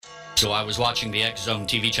So I was watching the X Zone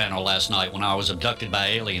TV channel last night when I was abducted by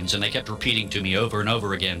aliens, and they kept repeating to me over and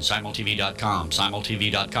over again, simultv.com,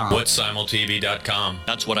 simultv.com. What's simultv.com?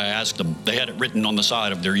 That's what I asked them. They had it written on the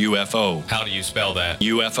side of their UFO. How do you spell that?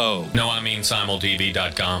 UFO. No, I mean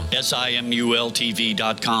simultv.com.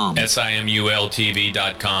 simultv.com.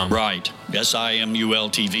 simultv.com. Right.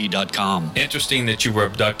 simultv.com. Interesting that you were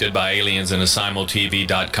abducted by aliens in a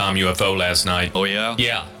simultv.com UFO last night. Oh, yeah?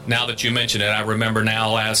 Yeah. Now that you mention it, I remember now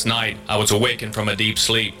last night I was awakened from a deep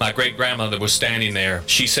sleep. My great-grandmother was standing there.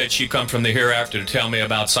 She said she'd come from the hereafter to tell me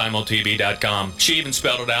about simultv.com. She even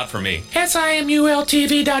spelled it out for me.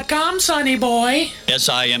 simultv.com, sonny boy.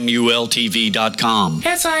 simultv.com.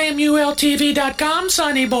 simultv.com,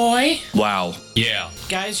 sonny boy. Wow. Yeah.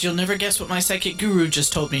 Guys, you'll never guess what my psychic guru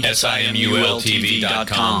just told me.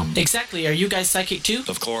 simultv.com. Exactly. Are you guys psychic too?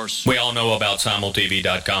 Of course. We all know about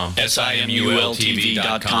simultv.com.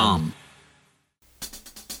 simultv.com.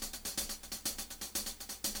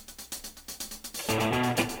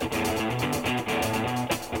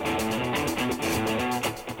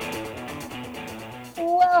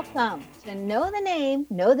 Welcome to Know the Name,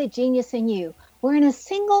 Know the Genius in You, where in a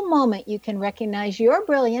single moment you can recognize your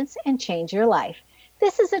brilliance and change your life.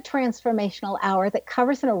 This is a transformational hour that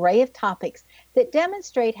covers an array of topics that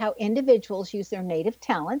demonstrate how individuals use their native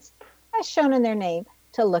talents, as shown in their name,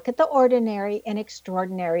 to look at the ordinary in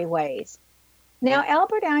extraordinary ways. Now,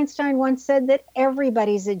 Albert Einstein once said that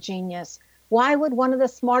everybody's a genius. Why would one of the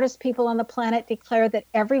smartest people on the planet declare that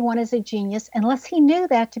everyone is a genius unless he knew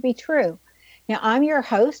that to be true? Now, I'm your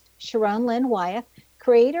host, Sharon Lynn Wyeth,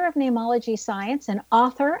 creator of Namology Science and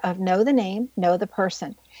author of Know the Name, Know the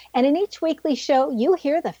Person. And in each weekly show, you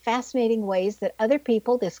hear the fascinating ways that other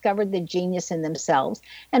people discovered the genius in themselves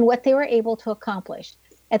and what they were able to accomplish.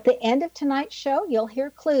 At the end of tonight's show, you'll hear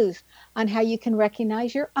clues on how you can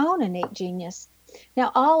recognize your own innate genius.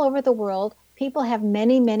 Now, all over the world, people have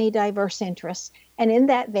many, many diverse interests. And in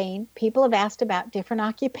that vein, people have asked about different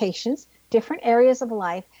occupations, different areas of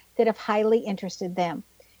life that have highly interested them.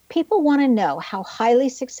 People want to know how highly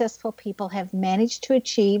successful people have managed to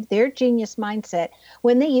achieve their genius mindset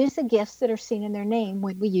when they use the gifts that are seen in their name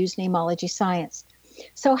when we use Namology Science.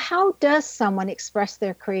 So how does someone express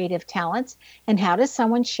their creative talents, and how does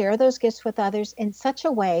someone share those gifts with others in such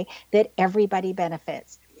a way that everybody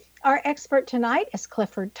benefits? Our expert tonight is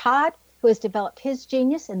Clifford Todd, who has developed his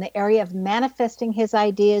genius in the area of manifesting his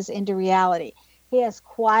ideas into reality. He has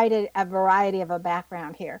quite a variety of a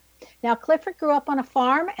background here. Now, Clifford grew up on a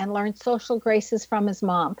farm and learned social graces from his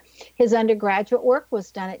mom. His undergraduate work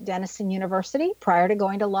was done at Denison University prior to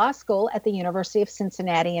going to law school at the University of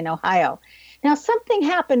Cincinnati in Ohio. Now, something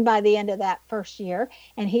happened by the end of that first year,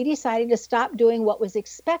 and he decided to stop doing what was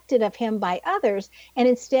expected of him by others, and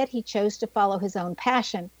instead he chose to follow his own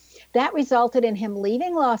passion. That resulted in him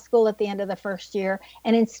leaving law school at the end of the first year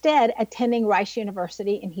and instead attending Rice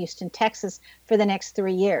University in Houston, Texas for the next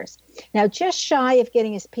 3 years. Now, just shy of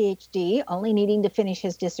getting his Ph.D., only needing to finish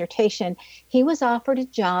his dissertation, he was offered a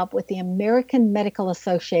job with the American Medical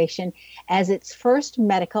Association as its first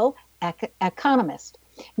medical economist.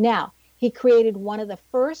 Now, he created one of the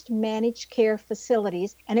first managed care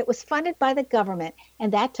facilities, and it was funded by the government,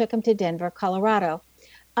 and that took him to Denver, Colorado.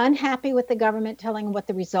 Unhappy with the government telling him what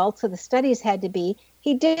the results of the studies had to be,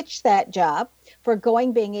 he ditched that job,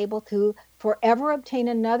 being able to forever obtain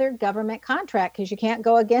another government contract because you can't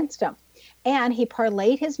go against them. And he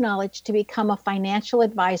parlayed his knowledge to become a financial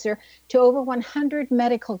advisor to over 100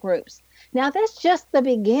 medical groups. Now, that's just the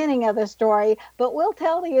beginning of the story, but we'll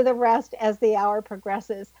tell you the rest as the hour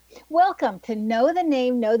progresses. Welcome to Know the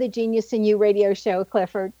Name, Know the Genius in You radio show,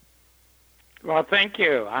 Clifford. Well, thank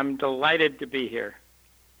you. I'm delighted to be here.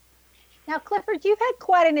 Now, Clifford, you've had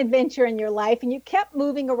quite an adventure in your life, and you kept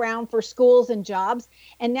moving around for schools and jobs,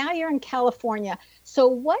 and now you're in California. So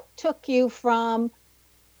what took you from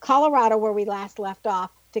Colorado, where we last left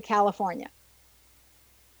off, to California?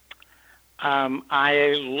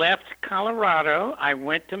 I left Colorado. I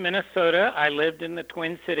went to Minnesota. I lived in the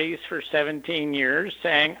Twin Cities for 17 years,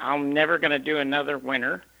 saying I'm never going to do another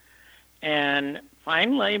winter, and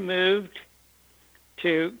finally moved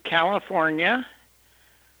to California.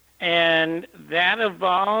 And that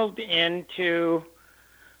evolved into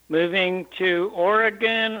moving to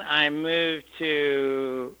Oregon. I moved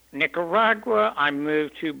to Nicaragua. I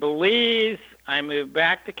moved to Belize. I moved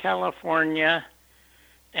back to California.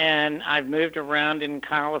 And I've moved around in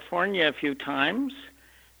California a few times.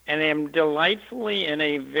 And am delightfully in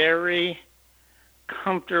a very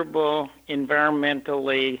comfortable,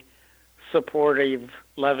 environmentally supportive,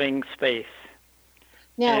 loving space.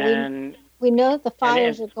 Now, we know that the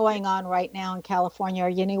fires are going on right now in California. Are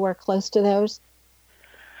you anywhere close to those?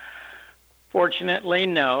 Fortunately,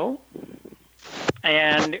 no.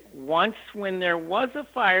 And once when there was a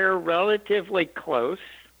fire relatively close,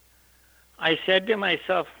 I said to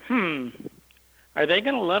myself, are they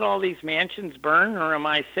going to let all these mansions burn, or am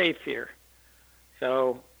I safe here?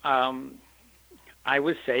 So I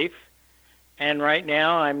was safe. And right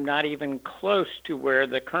now I'm not even close to where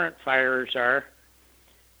the current fires are.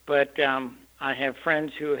 But I have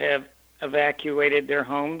friends who have evacuated their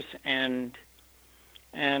homes, and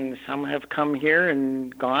some have come here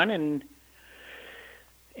and gone, and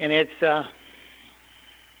it's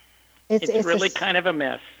really kind of a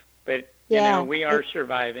mess. But we are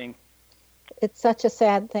surviving. It's such a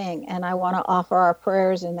sad thing, and I want to offer our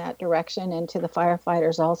prayers in that direction and to the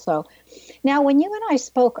firefighters also. Now, when you and I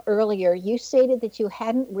spoke earlier, you stated that you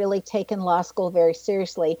hadn't really taken law school very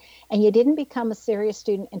seriously, and you didn't become a serious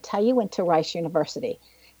student until you went to Rice University.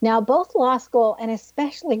 Now, both law school and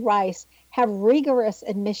especially Rice have rigorous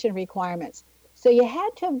admission requirements, so you had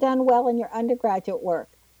to have done well in your undergraduate work.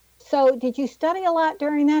 So did you study a lot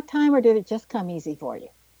during that time, or did it just come easy for you?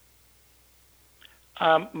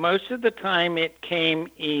 Most of the time it came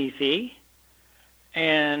easy,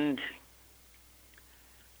 and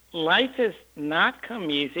life has not come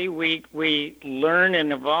easy. We learn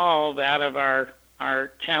and evolve out of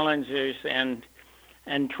our challenges and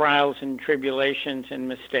trials and tribulations and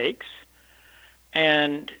mistakes.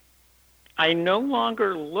 And I no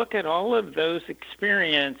longer look at all of those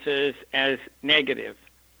experiences as negative,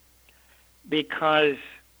 because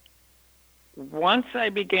once I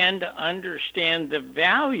began to understand the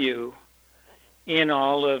value in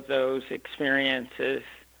all of those experiences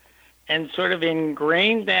and sort of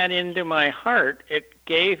ingrained that into my heart, it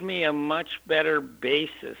gave me a much better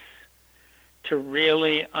basis to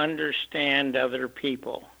really understand other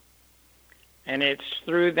people. And it's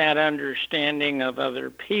through that understanding of other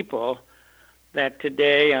people that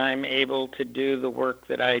today I'm able to do the work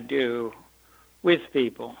that I do with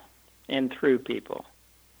people and through people.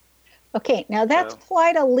 Okay, now that's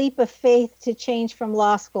quite a leap of faith to change from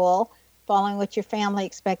law school, following what your family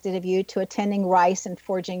expected of you, to attending Rice and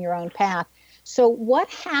forging your own path. So what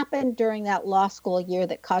happened during that law school year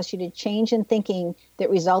that caused you to change in thinking that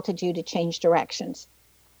resulted you to change directions?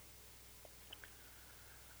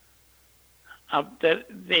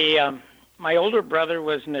 My older brother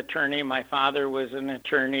was an attorney. My father was an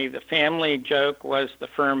attorney. The family joke was the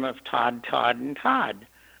firm of Todd, and Todd.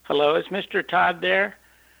 Hello, is Mr. Todd there?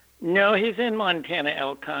 No, he's in Montana,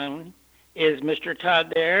 Elkhorn. Is Mr.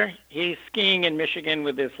 Todd there? He's skiing in Michigan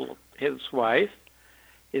with his wife.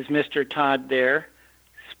 Is Mr. Todd there?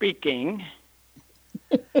 Speaking.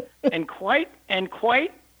 and quite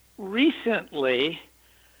recently,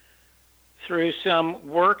 through some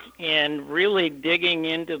work and really digging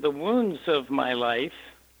into the wounds of my life,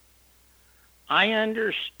 I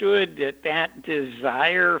understood that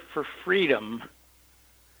desire for freedom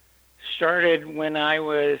started when I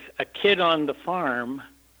was a kid on the farm,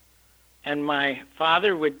 and my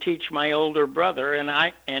father would teach my older brother,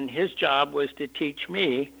 and his job was to teach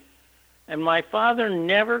me. And my father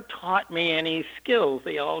never taught me any skills.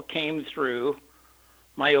 They all came through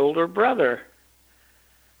my older brother.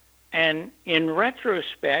 And in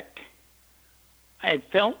retrospect, I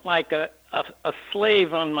felt like a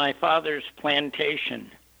slave on my father's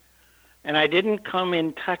plantation. And I didn't come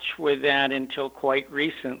in touch with that until quite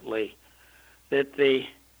recently, that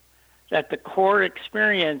the core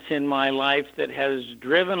experience in my life that has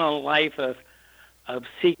driven a life of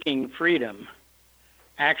seeking freedom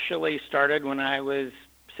actually started when I was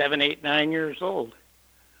 7, 8, 9 years old.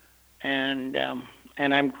 And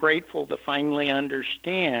I'm grateful to finally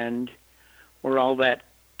understand where all that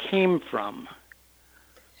came from.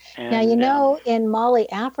 And, now, in Mali,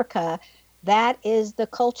 Africa, that is the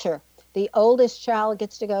culture. The oldest child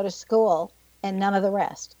gets to go to school and none of the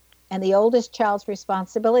rest. And the oldest child's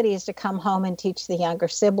responsibility is to come home and teach the younger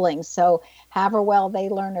siblings. So however well they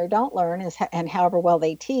learn or don't learn and however well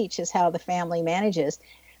they teach is how the family manages.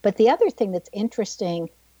 But the other thing that's interesting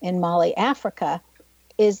in Mali, Africa,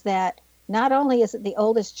 is that not only is it the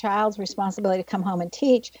oldest child's responsibility to come home and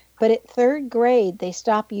teach, but at 3rd grade, they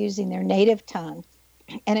stop using their native tongue.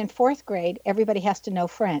 And in 4th grade, everybody has to know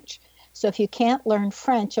French. So if you can't learn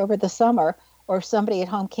French over the summer, or if somebody at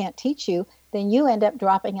home can't teach you, then you end up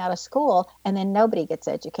dropping out of school, and then nobody gets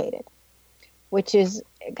educated, which is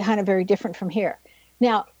kind of very different from here.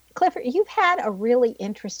 Now, Clifford, you've had a really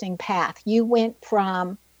interesting path. You went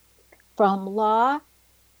from law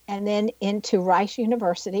and then into Rice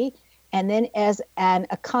University, and then as an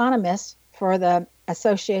economist for the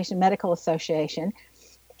Medical Association.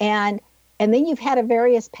 And then you've had a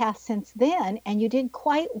various paths since then, and you did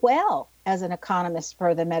quite well as an economist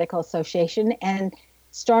for the Medical Association and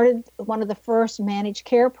started one of the first managed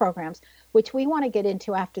care programs, which we want to get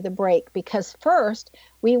into after the break, because first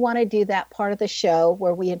we want to do that part of the show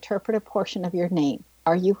where we interpret a portion of your name.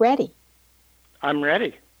 Are you ready? I'm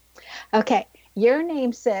ready. Okay. Your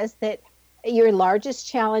name says that your largest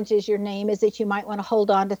challenge is your name is that you might want to hold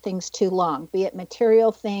on to things too long, be it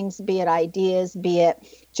material things, be it ideas, be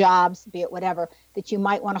it jobs, be it whatever, that you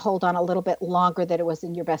might want to hold on a little bit longer than it was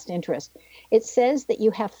in your best interest. It says that you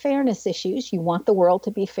have fairness issues. You want the world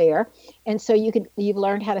to be fair. And so you've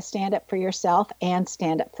learned how to stand up for yourself and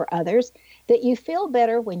stand up for others, that you feel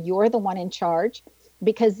better when you're the one in charge,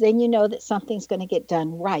 because then you know that something's going to get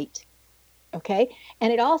done right. Okay.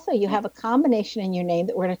 And it also, you have a combination in your name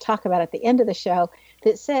that we're going to talk about at the end of the show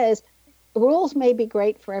that says rules may be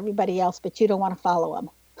great for everybody else, but you don't want to follow them.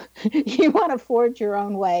 You want to forge your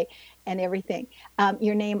own way and everything.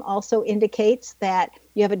 Your name also indicates that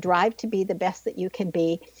you have a drive to be the best that you can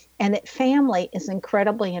be, and that family is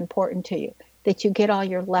incredibly important to you, that you get all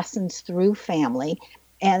your lessons through family.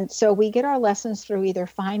 And so we get our lessons through either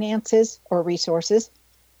finances or resources,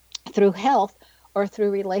 through health, or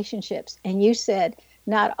through relationships. And you said,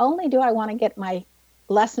 not only do I want to get my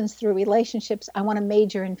lessons through relationships, I want to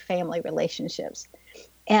major in family relationships.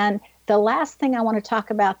 And the last thing I want to talk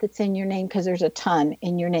about that's in your name, because there's a ton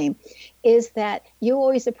in your name, is that you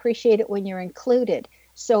always appreciate it when you're included.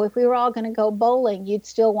 So if we were all going to go bowling, you'd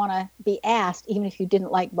still want to be asked, even if you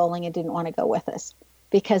didn't like bowling and didn't want to go with us,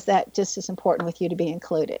 because that just is important with you to be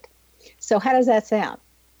included. So how does that sound?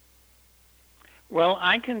 Well,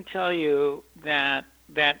 I can tell you that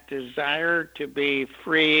desire to be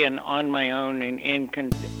free and on my own and in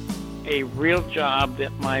a real job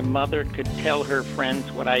that my mother could tell her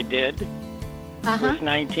friends what I did was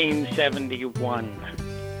 1971.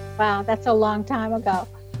 Wow, that's a long time ago.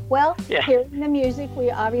 Well, hearing the music,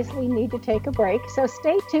 we obviously need to take a break. So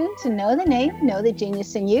stay tuned to Know the Name, Know the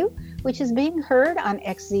Genius in You, which is being heard on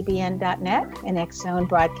xzbn.net and X Zone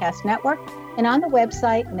Broadcast Network, and on the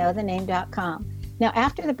website knowthename.com. Now,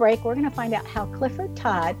 after the break, we're going to find out how Clifford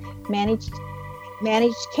Todd managed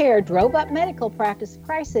care, drove up medical practice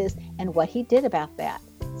prices, and what he did about that.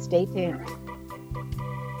 Stay tuned.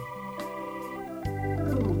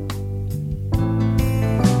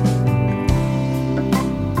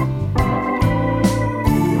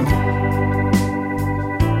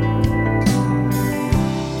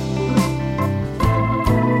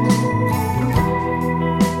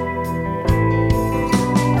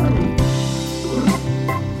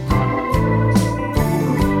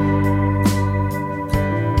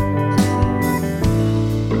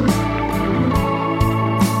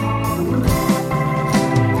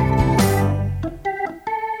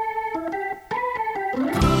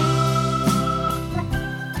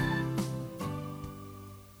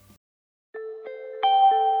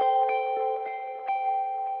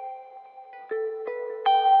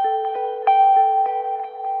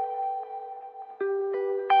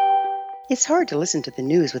 It's hard to listen to the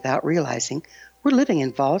news without realizing we're living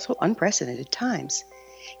in volatile, unprecedented times.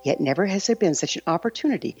 Yet never has there been such an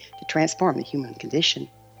opportunity to transform the human condition.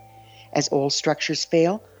 As old structures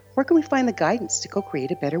fail, where can we find the guidance to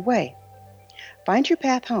co-create a better way? Find Your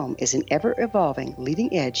Path Home is an ever-evolving,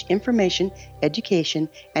 leading-edge information, education,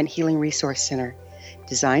 and healing resource center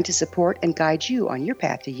designed to support and guide you on your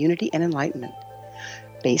path to unity and enlightenment.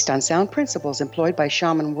 Based on sound principles employed by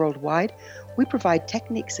shaman worldwide, we provide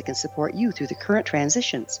techniques that can support you through the current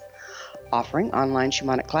transitions, offering online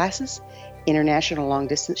shamanic classes, international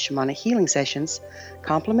long-distance shamanic healing sessions,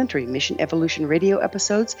 complimentary Mission Evolution radio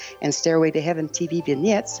episodes and Stairway to Heaven TV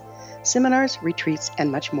vignettes, seminars, retreats,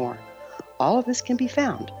 and much more. All of this can be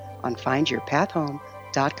found on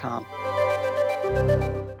findyourpathhome.com.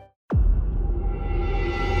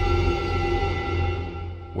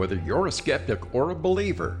 Whether you're a skeptic or a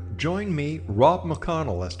believer, join me, Rob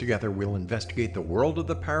McConnell, as together we'll investigate the world of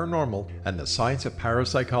the paranormal and the science of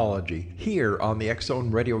parapsychology here on the X Zone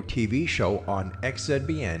Radio TV show on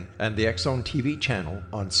XZBN and the X Zone TV channel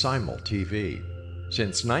on Simul TV.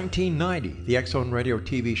 Since 1990, the X Zone Radio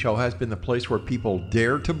TV show has been the place where people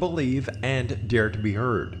dare to believe and dare to be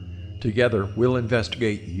heard. Together, we'll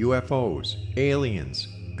investigate UFOs, aliens,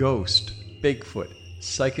 ghosts, Bigfoot,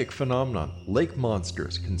 psychic phenomenon, lake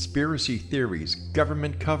monsters, conspiracy theories,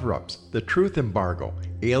 government cover-ups, the truth embargo,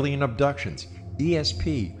 alien abductions,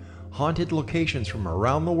 ESP, haunted locations from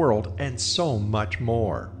around the world, and so much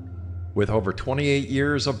more. With over 28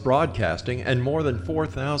 years of broadcasting and more than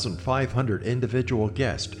 4,500 individual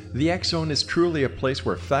guests, the X Zone is truly a place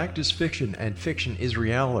where fact is fiction and fiction is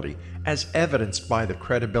reality, as evidenced by the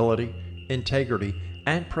credibility, integrity,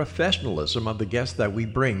 and professionalism of the guests that we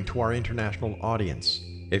bring to our international audience.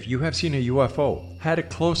 If you have seen a UFO, had a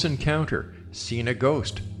close encounter, seen a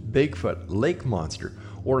ghost, Bigfoot, lake monster,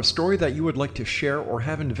 or a story that you would like to share or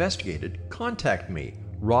have investigated, contact me,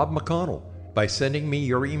 Rob McConnell, by sending me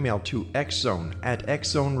your email to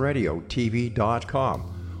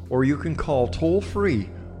xzone@xzoneradiotv.com, or you can call toll-free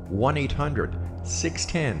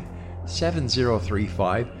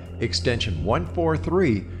 1-800-610-7035, extension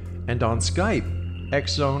 143, and on Skype,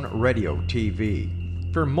 X-Zone Radio TV.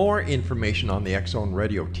 For more information on the X-Zone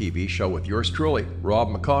Radio TV show with yours truly, Rob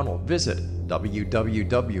McConnell, visit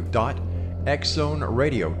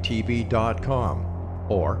www.xzoneradiotv.com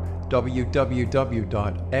or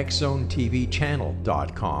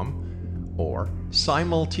www.xzonetvchannel.com or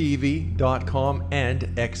simultv.com and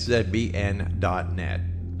xzbn.net.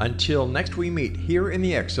 Until next we meet here in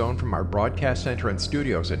the X-Zone from our broadcast center and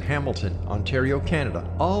studios in Hamilton, Ontario, Canada,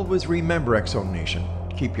 always remember, X-Zone Nation,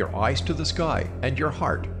 keep your eyes to the sky and your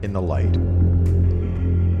heart in the light.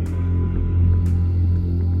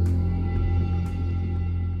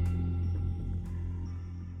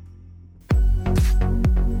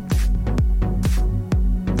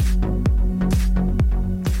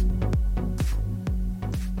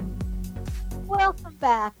 Welcome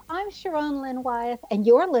back. I'm Sharon Lynn Wyeth, and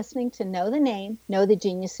you're listening to Know the Name, Know the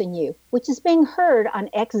Genius in You, which is being heard on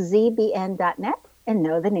xzbn.net and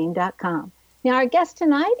knowthename.com. Now, our guest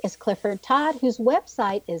tonight is Clifford Todd, whose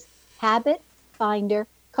website is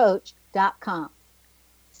habitfindercoach.com.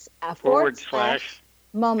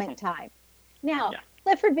 / moment time. Now,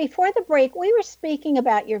 Clifford, before the break, we were speaking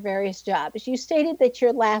about your various jobs. You stated that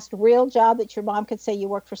your last real job that your mom could say you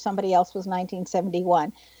worked for somebody else was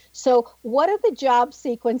 1971. So what are the job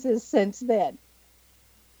sequences since then?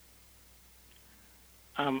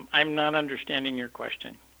 I'm not understanding your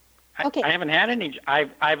question. Okay. I haven't had any.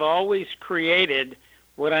 I've always created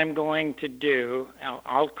what I'm going to do.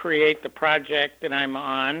 I'll create the project that I'm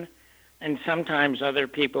on, and sometimes other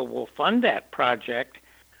people will fund that project,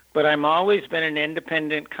 but I'm always been an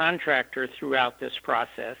independent contractor throughout this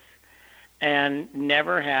process and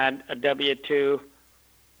never had a W-2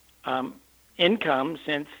 income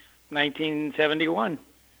since 1971.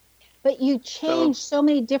 But you changed so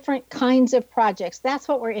many different kinds of projects. That's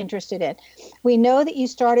what we're interested in. We know that you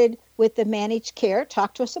started with the managed care.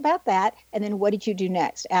 Talk to us about that. And then what did you do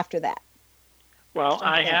next after that? Well,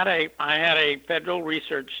 I had a federal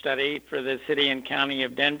research study for the city and county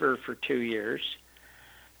of Denver for 2 years.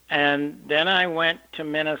 And then I went to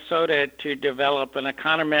Minnesota to develop an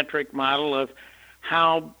econometric model of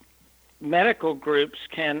how medical groups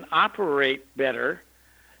can operate better.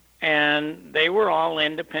 And they were all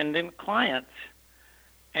independent clients.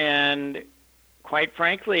 And quite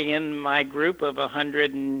frankly, in my group of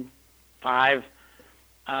 105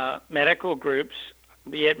 medical groups,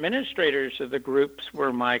 the administrators of the groups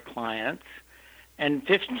were my clients, and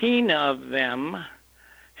 15 of them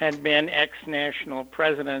had been ex-national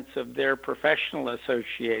presidents of their professional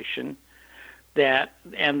association,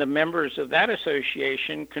 and the members of that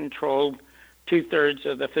association controlled 2/3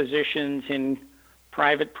 of the physicians in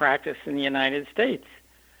private practice in the United States.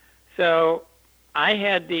 So I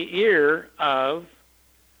had the ear of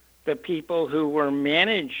the people who were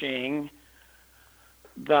managing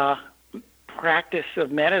the practice of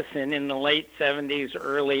medicine in the late 70s,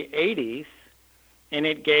 early 80s, and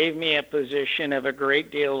it gave me a position of a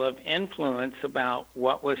great deal of influence about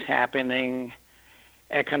what was happening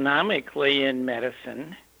economically in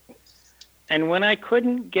medicine. And when I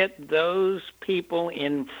couldn't get those people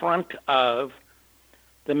in front of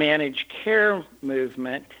the managed care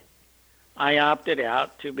movement, I opted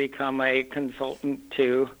out to become a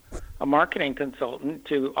marketing consultant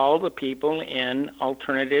to all the people in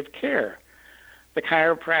alternative care. The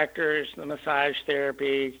chiropractors, the massage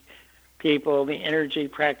therapy people, the energy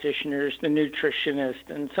practitioners, the nutritionists,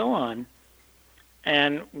 and so on.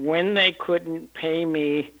 And when they couldn't pay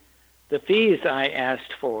me the fees I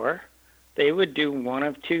asked for, they would do one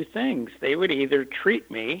of two things. They would either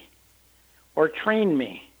treat me or train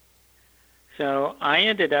me. So I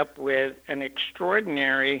ended up with an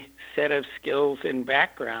extraordinary set of skills and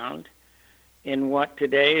background in what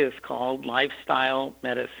today is called lifestyle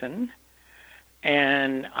medicine.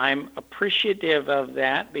 And I'm appreciative of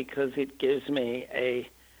that because it gives me a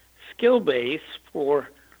skill base for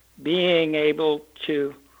being able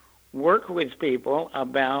to work with people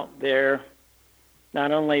about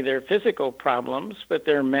not only their physical problems, but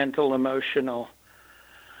their mental, emotional.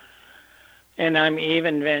 And I'm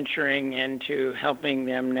even venturing into helping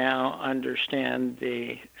them now understand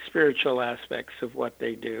the spiritual aspects of what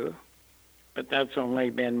they do. But that's only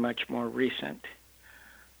been much more recent.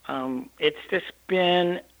 It's just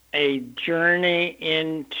been a journey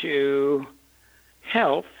into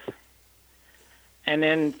health. And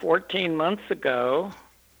then 14 months ago,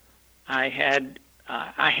 I had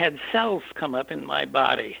cells come up in my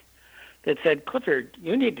body that said, Clifford,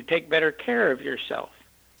 you need to take better care of yourself.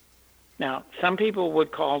 Now, some people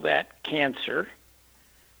would call that cancer,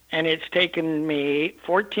 and it's taken me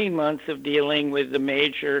 14 months of dealing with the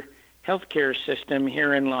major healthcare system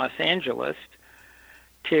here in Los Angeles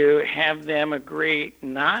to have them agree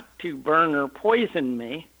not to burn or poison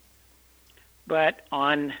me, but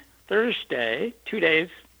on Thursday, 2 days,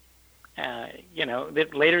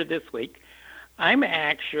 later this week, I'm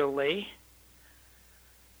actually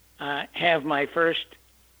have my first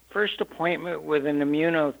appointment with an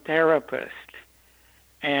immunotherapist,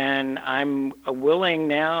 and I'm willing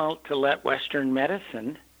now to let Western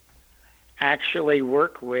medicine actually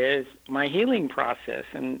work with my healing process,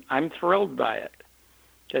 and I'm thrilled by it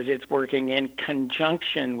because it's working in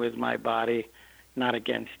conjunction with my body, not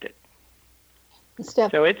against it.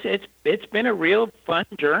 So it's been a real fun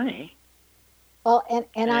journey. Well,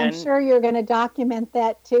 and I'm sure you're going to document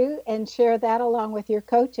that too and share that along with your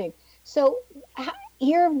coaching. So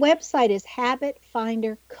your website is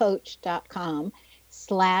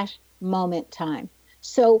habitfindercoach.com/moment time.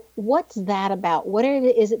 So what's that about? What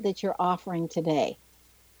is it that you're offering today?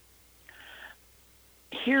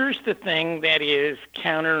 Here's the thing that is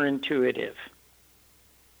counterintuitive.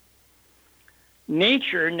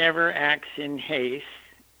 Nature never acts in haste.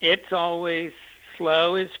 It's always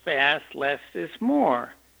slow is fast, less is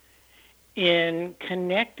more. In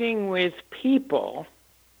connecting with people,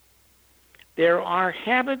 there are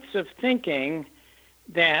habits of thinking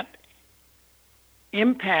that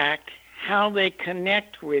impact how they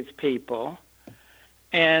connect with people.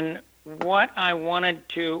 And what I wanted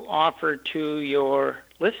to offer to your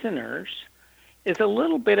listeners is a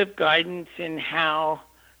little bit of guidance in how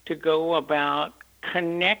to go about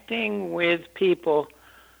connecting with people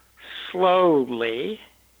slowly.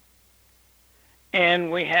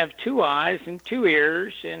 And we have 2 eyes and 2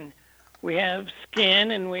 ears, and we have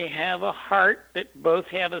skin, and we have a heart that both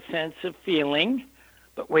have a sense of feeling,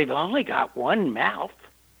 but we've only got 1 mouth.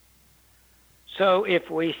 So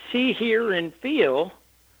if we see, hear, and feel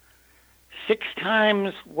 6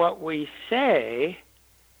 times what we say,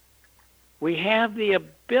 we have the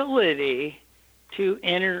ability to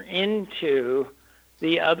enter into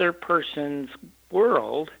the other person's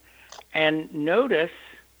world and notice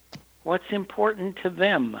what's important to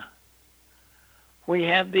them. We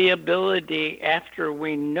have the ability, after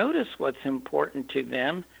we notice what's important to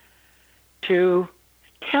them, to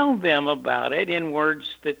tell them about it in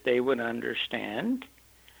words that they would understand.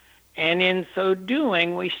 And in so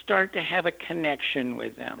doing, we start to have a connection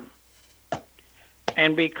with them.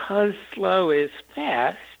 And because slow is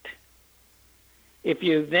fast, if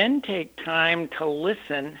you then take time to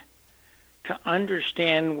listen, to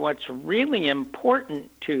understand what's really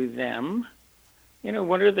important to them,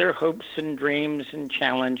 what are their hopes and dreams and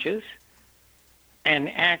challenges, and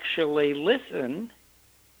actually listen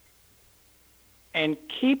and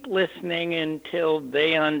keep listening until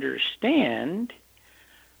they understand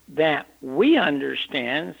that we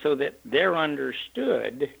understand so that they're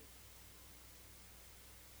understood,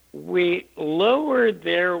 we lower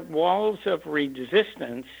their walls of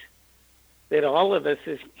resistance that all of us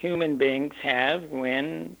as human beings have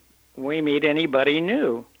when we meet anybody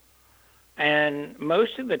new. And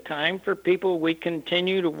most of the time for people we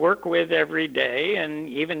continue to work with every day, and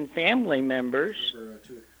even family members,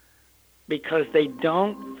 because they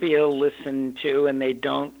don't feel listened to and they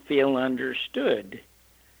don't feel understood.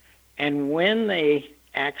 And when they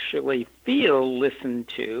actually feel listened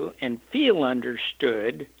to and feel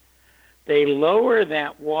understood, they lower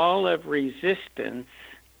that wall of resistance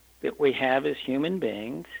that we have as human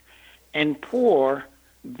beings and pour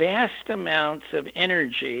vast amounts of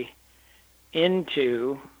energy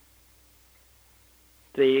into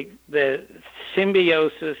the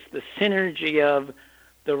symbiosis, the synergy of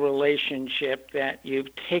the relationship that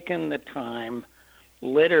you've taken the time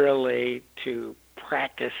literally to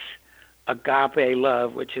practice agape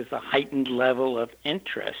love, which is a heightened level of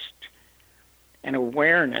interest and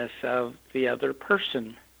awareness of the other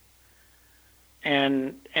person.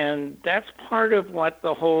 And that's part of what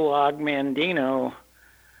the whole Mandino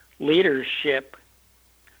leadership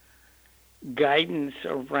guidance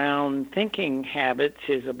around thinking habits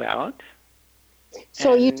is about.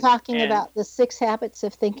 So are you talking about the 6 habits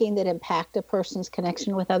of thinking that impact a person's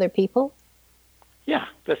connection with other people? Yeah,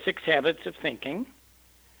 the 6 habits of thinking.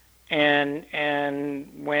 And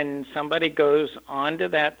when somebody goes onto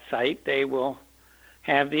that site, they will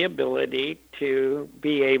have the ability to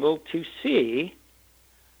be able to see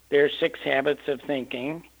There's 6 habits of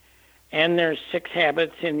thinking, and there's 6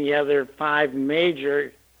 habits in the other 5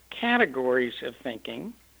 major categories of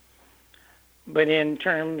thinking. But in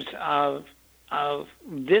terms of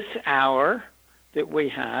this hour that we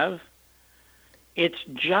have, it's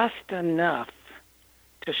just enough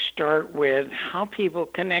to start with how people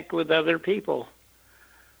connect with other people,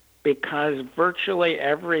 because virtually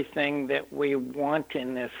everything that we want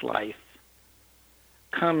in this life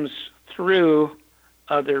comes through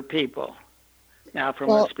other people. Now, from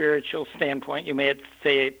a spiritual standpoint, you may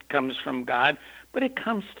say it comes from God, but it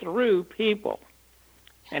comes through people.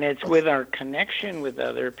 And it's with our connection with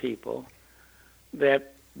other people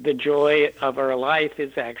that the joy of our life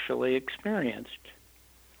is actually experienced.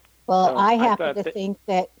 Well, So I I happen thought to think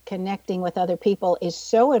that connecting with other people is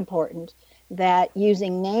so important that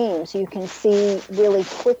using names, you can see really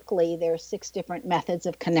quickly there are 6 different methods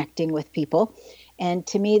of connecting with people. And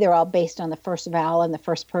to me, they're all based on the first vowel and the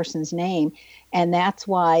first person's name. And that's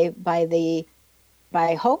why by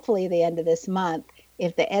hopefully the end of this month,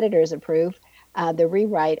 if the editors approve the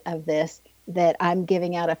rewrite of this, that I'm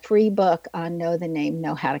giving out a free book on Know the Name,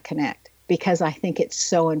 Know How to Connect, because I think it's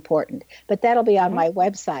so important. But that'll be on my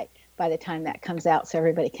website by the time that comes out, so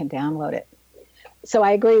everybody can download it. So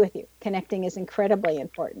I agree with you. Connecting is incredibly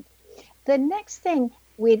important. The next thing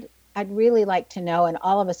I'd really like to know, and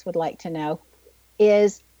all of us would like to know,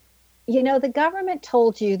 is, the government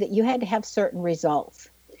told you that you had to have certain results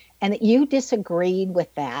and that you disagreed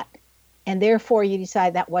with that, and therefore you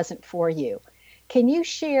decided that wasn't for you. Can you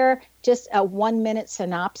share just a 1-minute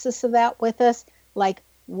synopsis of that with us? Like,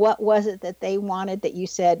 what was it that they wanted that you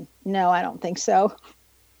said, no, I don't think so?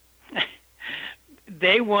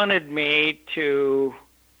 They wanted me to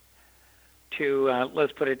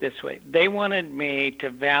let's put it this way. They wanted me to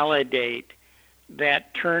validate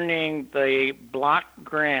that turning the block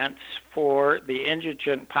grants for the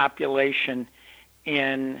indigent population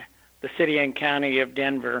in the city and county of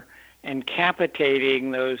Denver and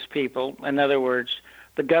capitating those people. In other words,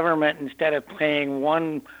 the government, instead of paying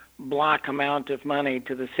one block amount of money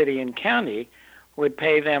to the city and county, would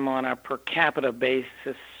pay them on a per capita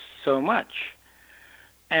basis so much.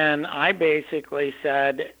 And I basically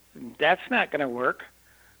said, that's not going to work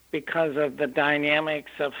because of the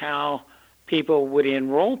dynamics of how people would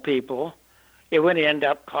enroll people. It would end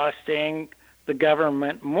up costing the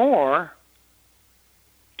government more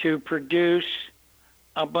to produce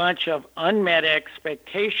a bunch of unmet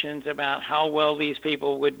expectations about how well these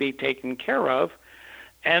people would be taken care of,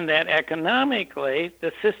 and that economically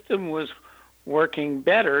the system was working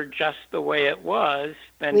better just the way it was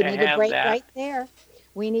than to have that. We need a break right there.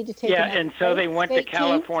 We need to take and so they went to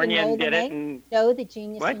California and did it. And Know the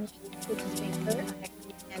Genius what? in You, which is being heard on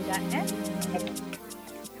KTN.net.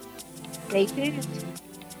 Stay tuned.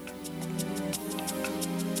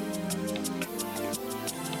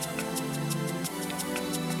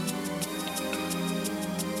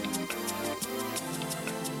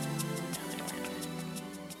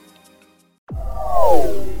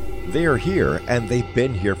 They are here, and they've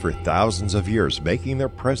been here for thousands of years, making their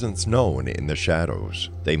presence known in the shadows.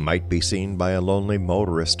 They might be seen by a lonely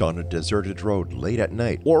motorist on a deserted road late at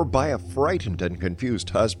night, or by a frightened and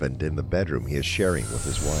confused husband in the bedroom he is sharing with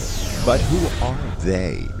his wife. But who are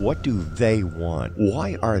they? What do they want?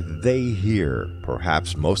 Why are they here?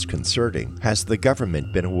 Perhaps most concerning, has the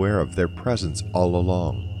government been aware of their presence all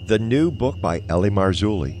along? The new book by Ellie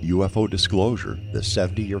Marzulli, UFO Disclosure, the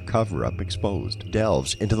 70-year cover-up exposed,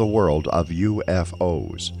 delves into the world of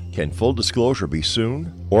UFOs. Can full disclosure be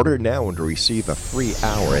soon? Order now and receive a free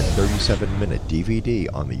hour and 37-minute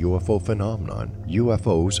DVD on the UFO phenomenon.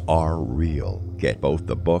 UFOs are real. Get both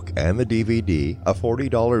the book and the DVD, a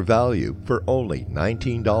 $40 value, for only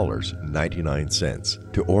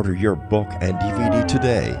 $19.99. To order your book and DVD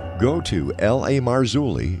today, go to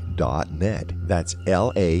lamarzulli.net. That's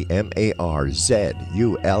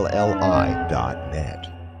LAMARZULLI.net.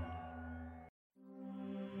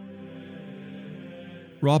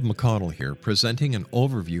 Rob McConnell here, presenting an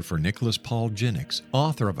overview for Nicholas Paul Jennings,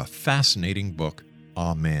 author of a fascinating book,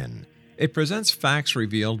 Amen. It presents facts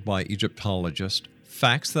revealed by Egyptologists,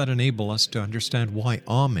 facts that enable us to understand why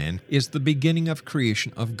Amen is the beginning of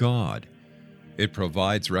creation of God. It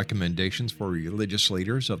provides recommendations for religious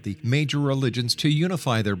leaders of the major religions to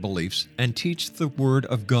unify their beliefs and teach the Word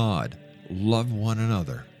of God. Love one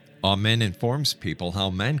another. Amen informs people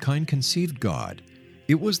how mankind conceived God.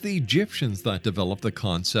 It was the Egyptians that developed the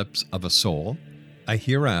concepts of a soul, a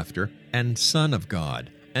hereafter, and Son of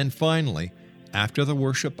God. And finally, after the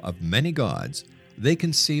worship of many gods, they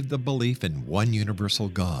conceived the belief in one universal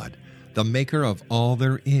God, the maker of all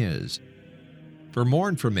there is. For more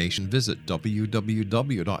information, visit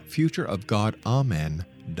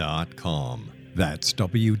www.futureofgodamen.com. That's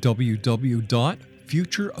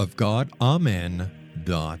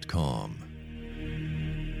www.futureofgodamen.com.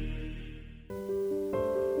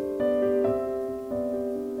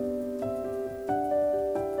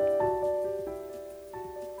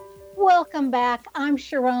 Welcome back. I'm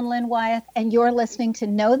Sharon Lynn Wyeth, and you're listening to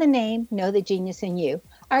Know the Name, Know the Genius in You.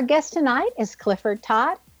 Our guest tonight is Clifford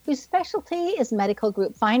Todd, whose specialty is medical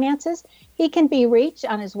group finances. He can be reached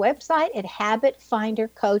on his website at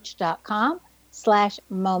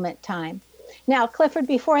habitfindercoach.com/moment time. Now, Clifford,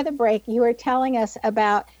 before the break, you were telling us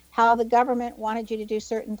about how the government wanted you to do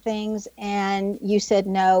certain things and you said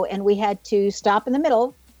no, and we had to stop in the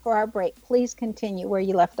middle for our break. Please continue where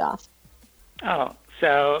you left off. Oh,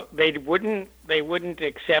 so they wouldn't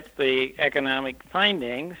accept the economic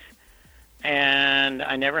findings, and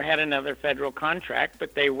I never had another federal contract,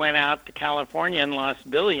 but they went out to California and lost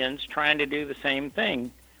billions trying to do the same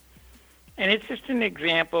thing. And it's just an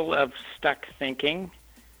example of stuck thinking.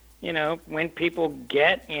 You know, when people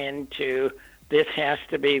get into this has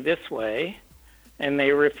to be this way, and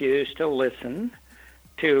they refuse to listen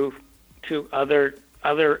to other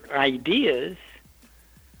ideas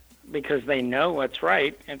because they know what's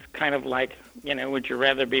right. It's kind of like, you know, would you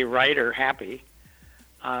rather be right or happy?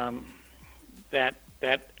 That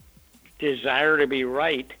desire to be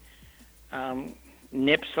right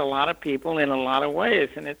nips a lot of people in a lot of ways,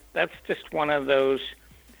 and that's just one of those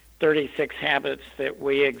 36 habits that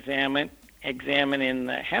we examine in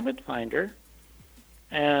the Habit Finder.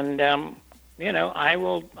 And you know, I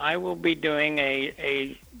will be doing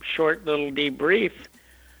a short little debrief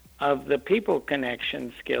of the people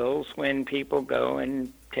connection skills when people go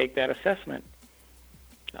and take that assessment.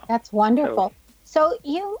 That's wonderful. So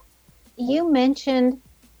you mentioned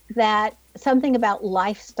that something about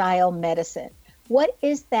lifestyle medicine. What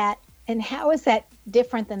is that, and how is that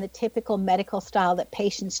different than the typical medical style that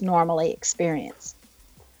patients normally experience?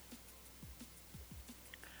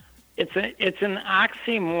 It's an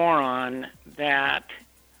oxymoron that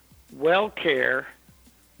well care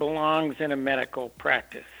belongs in a medical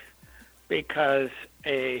practice because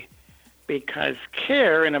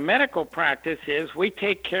care in a medical practice is we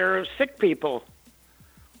take care of sick people.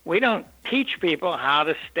 We don't teach people how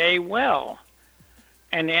to stay well.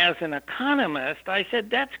 And as an economist, I said,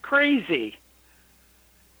 that's crazy.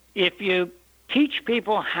 If you teach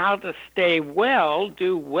people how to stay well,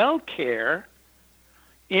 do well care,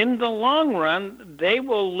 in the long run, they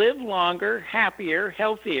will live longer, happier,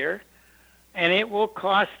 healthier, and it will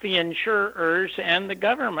cost the insurers and the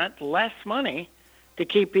government less money to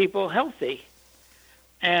keep people healthy.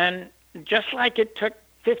 And just like it took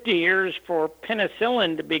 50 years for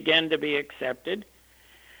penicillin to begin to be accepted,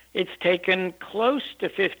 it's taken close to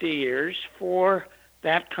 50 years for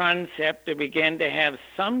that concept to begin to have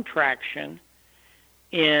some traction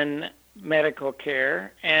in medical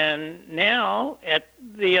care. And now at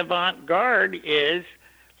the avant-garde is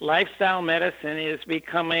lifestyle medicine is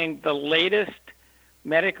becoming the latest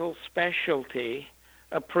medical specialty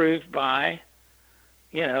approved by,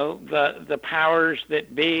 you know, the powers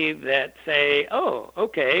that be that say, oh,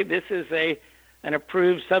 okay, this is an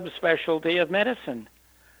approved subspecialty of medicine.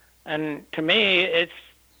 And to me, it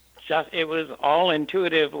was all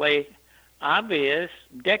intuitively obvious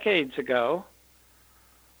decades ago.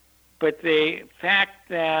 But the fact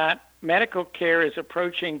that medical care is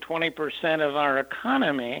approaching 20% of our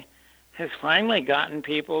economy has finally gotten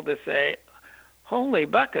people to say, holy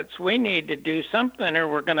buckets, we need to do something or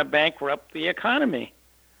we're going to bankrupt the economy.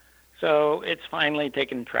 So it's finally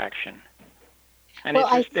taken traction. And it's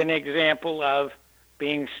just an example of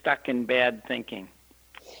being stuck in bad thinking.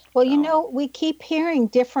 Well, you know, we keep hearing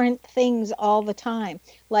different things all the time,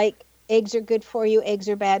 like eggs are good for you, eggs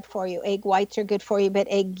are bad for you, egg whites are good for you, but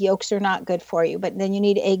egg yolks are not good for you, but then you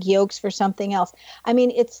need egg yolks for something else. I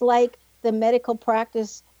mean, it's like the medical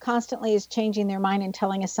practice constantly is changing their mind and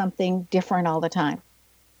telling us something different all the time.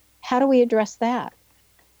 How do we address that?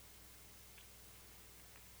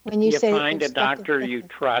 When you say find a doctor you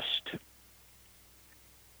trust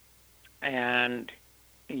and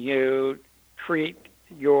you treat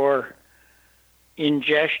your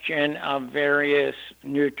ingestion of various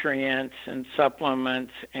nutrients and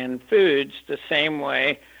supplements and foods the same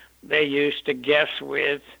way they used to guess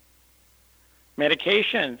with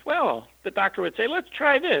medications. Well, the doctor would say, let's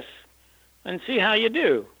try this and see how you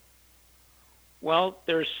do. Well,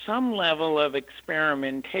 there's some level of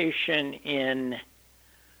experimentation in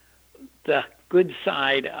the good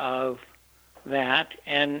side of that,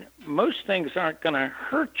 and most things aren't going to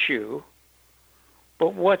hurt you,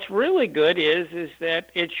 But what's really good is that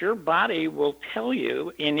it's your body will tell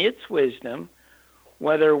you in its wisdom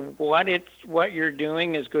whether what you're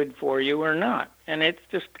doing is good for you or not. And it's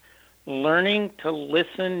just learning to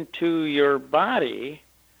listen to your body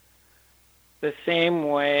the same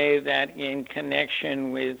way that in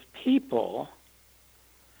connection with people,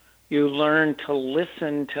 you learn to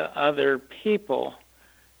listen to other people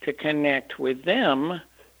to connect with them.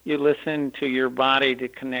 You listen to your body to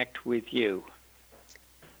connect with you.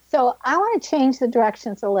 So I want to change the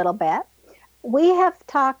directions a little bit.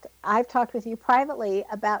 I've talked with you privately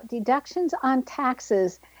about deductions on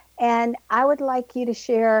taxes, and I would like you to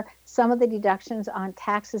share some of the deductions on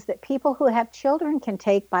taxes that people who have children can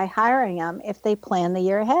take by hiring them if they plan the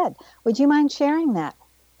year ahead. Would you mind sharing that?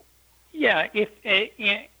 Yeah,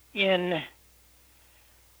 in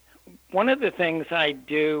one of the things I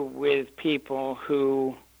do with people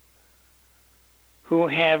who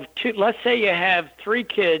have let's say you have 3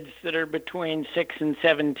 kids that are between 6 and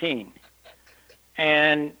 17,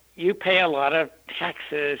 and you pay a lot of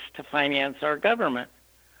taxes to finance our government.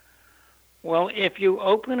 Well, if you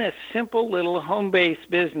open a simple little home-based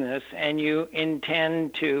business and you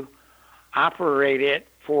intend to operate it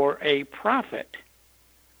for a profit,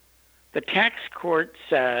 the tax court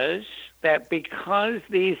says that because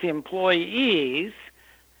these employees,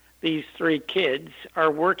 these 3 kids, are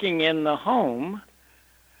working in the home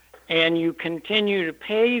and you continue to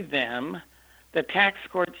pay them, the tax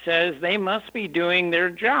court says they must be doing their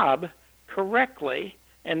job correctly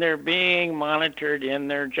and they're being monitored in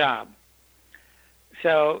their job.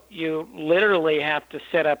 So you literally have to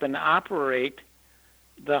set up and operate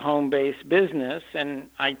the home-based business, and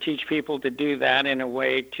I teach people to do that in a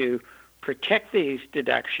way to protect these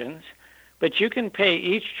deductions. But you can pay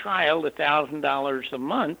each child $1,000 a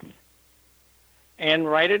month and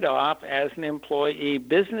write it off as an employee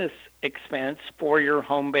business expense for your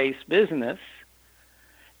home-based business.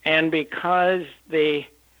 And because the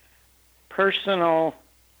personal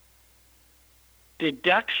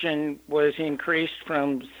deduction was increased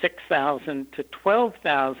from $6,000 to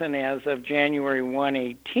 $12,000 as of January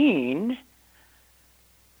 1/18,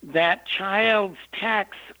 that child's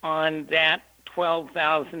tax on that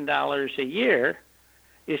 $12,000 a year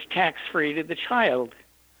is tax-free to the child.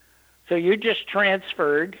 So you just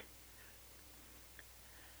transferred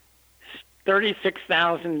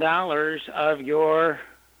 $36,000 of your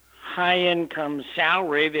high-income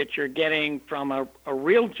salary that you're getting from a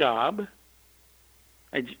real job,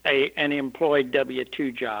 an employed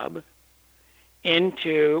W-2 job,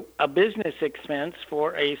 into a business expense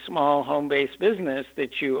for a small home-based business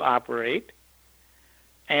that you operate,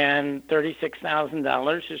 and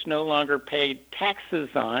 $36,000 is no longer paid taxes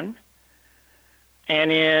on.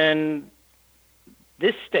 And in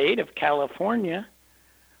this state of California,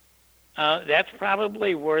 that's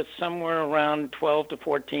probably worth somewhere around $12,000 to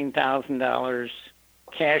 $14,000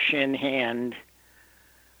 cash in hand.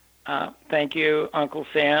 Thank you, Uncle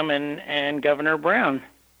Sam and Governor Brown.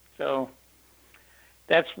 So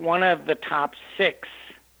that's one of the top 6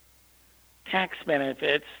 tax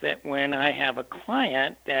benefits that when I have a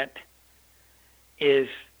client that is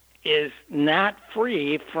not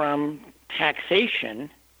free from taxation,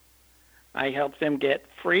 I help them get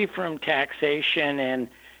free from taxation and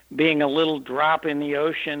being a little drop in the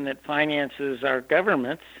ocean that finances our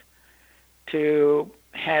governments to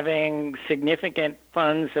having significant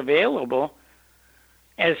funds available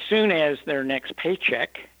as soon as their next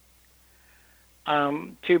paycheck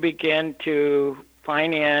to begin to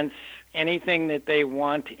finance anything that they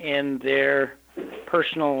want in their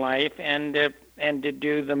personal life and to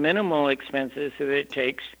do the minimal expenses that it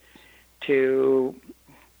takes to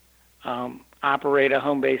operate a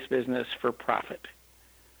home-based business for profit.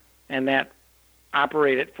 And that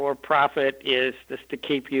operate it for profit is just to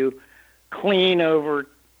keep you clean over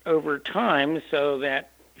time so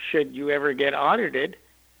that should you ever get audited,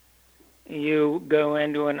 you go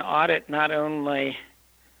into an audit not only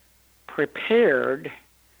prepared,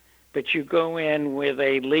 but you go in with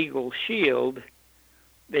a legal shield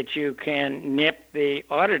that you can nip the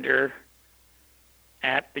auditor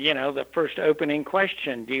at the first opening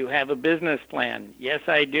question. Do you have a business plan? Yes,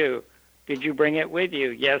 I do. Did you bring it with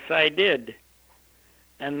you? Yes, I did.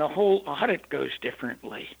 And the whole audit goes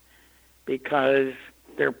differently because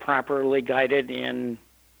they're properly guided in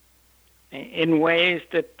ways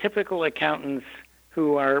that typical accountants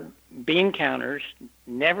who are bean counters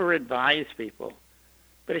never advise people.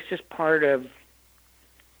 But it's just part of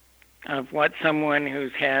what someone who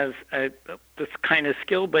has this kind of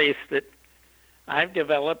skill base that I've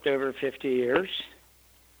developed over 50 years.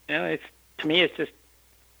 To me, it's just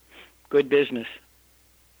good business.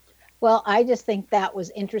 Well, I just think that was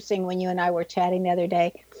interesting when you and I were chatting the other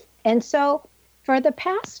day. And so for the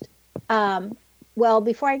past,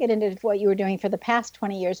 before I get into what you were doing for the past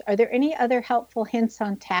 20 years, are there any other helpful hints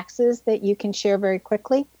on taxes that you can share very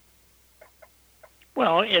quickly?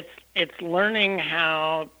 Well, it's learning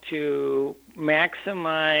how to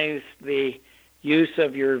maximize the use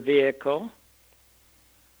of your vehicle.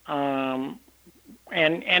 And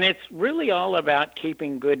it's really all about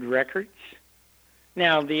keeping good records.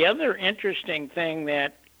 Now, the other interesting thing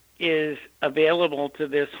that is available to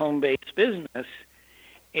this home-based business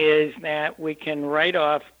is that we can write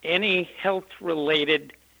off any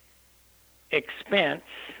health-related expense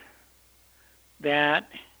that,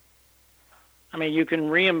 you can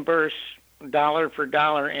reimburse dollar for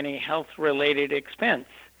dollar any health-related expense,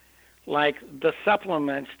 like the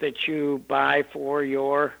supplements that you buy for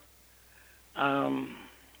your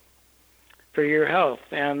health,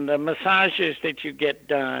 and the massages that you get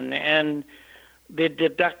done, and the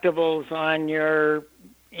deductibles on your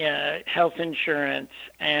health insurance,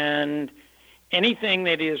 and anything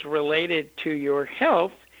that is related to your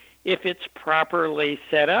health, if it's properly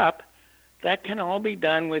set up, that can all be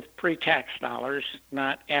done with pre-tax dollars,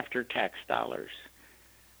 not after-tax dollars.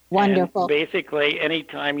 Wonderful. And basically,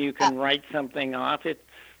 anytime you can write something off,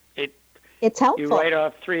 it's helpful. You write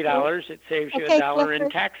off $3, it saves you $1 in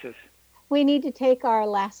taxes. We need to take our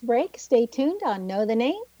last break. Stay tuned on Know the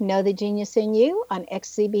Name, Know the Genius in You on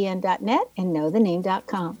xcbn.net and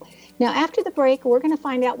knowthename.com. Now, after the break, we're going to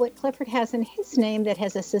find out what Clifford has in his name that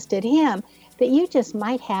has assisted him that you just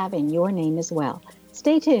might have in your name as well.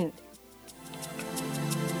 Stay tuned.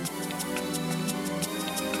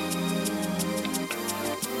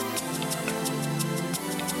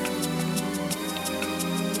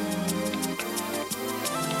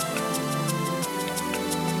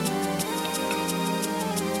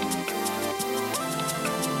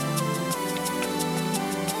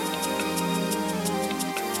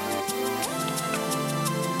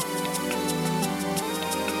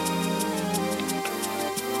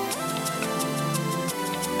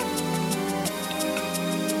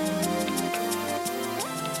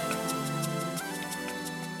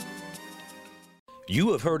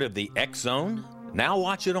 You have heard of the X Zone? Now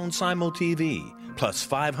watch it on Simul TV, plus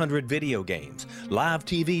 500 video games, live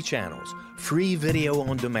TV channels, free video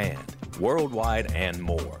on demand, worldwide, and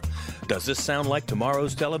more. Does this sound like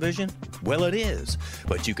tomorrow's television? Well, it is,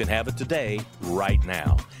 but you can have it today, right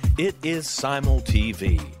now. It is Simul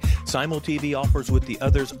TV. Simul TV offers what the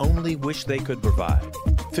others only wish they could provide.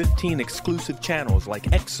 15 exclusive channels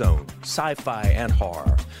like X Zone, sci-fi, and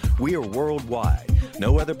horror. We are worldwide.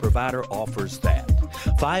 No other provider offers that.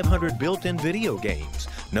 500 built-in video games.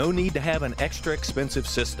 No need to have an extra expensive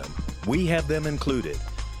system. We have them included.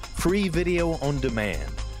 Free video on demand.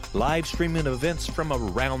 Live streaming events from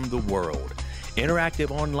around the world. Interactive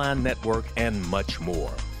online network, and much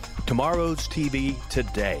more. Tomorrow's TV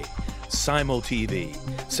today. Simul TV.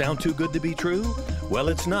 Sound too good to be true? Well,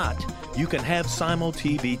 it's not. You can have Simul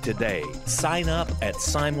TV today. Sign up at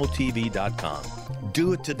simultv.com.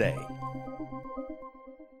 Do it today.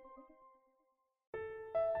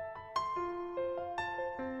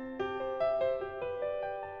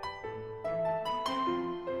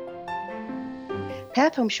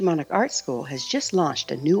 Path Home Shamanic Art School has just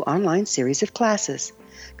launched a new online series of classes,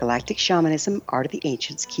 Galactic Shamanism, Art of the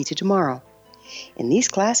Ancients, Key to Tomorrow. In these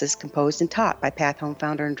classes, composed and taught by Path Home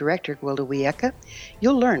founder and director Gwilda Wiyaka,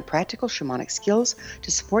 you'll learn practical shamanic skills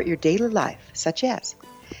to support your daily life, such as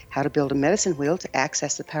how to build a medicine wheel to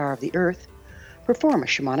access the power of the earth, perform a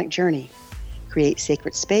shamanic journey, create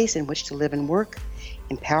sacred space in which to live and work,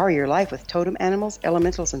 empower your life with totem animals,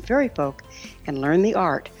 elementals, and fairy folk, and learn the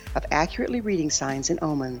art of accurately reading signs and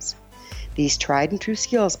omens. These tried and true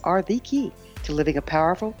skills are the key to living a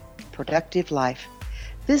powerful, productive life.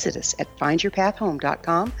 Visit us at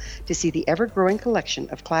findyourpathhome.com to see the ever-growing collection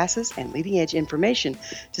of classes and leading-edge information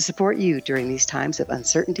to support you during these times of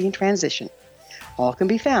uncertainty and transition. All can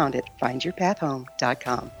be found at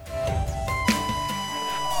findyourpathhome.com.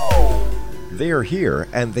 They are here,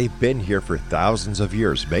 and they've been here for thousands of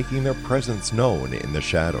years, making their presence known in the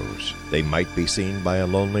shadows. They might be seen by a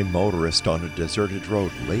lonely motorist on a deserted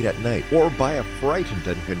road late at night, or by a frightened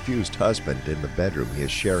and confused husband in the bedroom he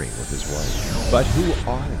is sharing with his wife. But who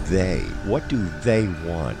are they? What do they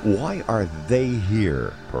want? Why are they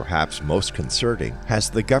here? Perhaps most concerning,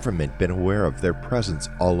 has the government been aware of their presence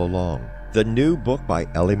all along? The new book by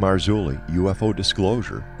Ellie Marzulli, UFO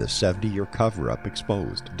Disclosure, The 70-Year Cover-Up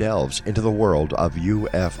Exposed, delves into the world of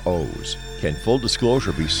UFOs. Can full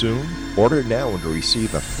disclosure be soon? Order now and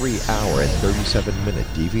receive a free hour and 37-minute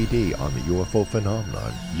DVD on the UFO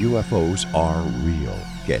phenomenon. UFOs are real.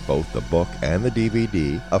 Get both the book and the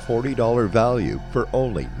DVD, a $40 value, for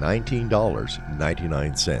only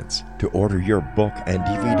 $19.99. To order your book and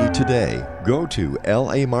DVD today, go to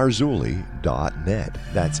lamarzulli.net.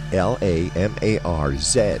 That's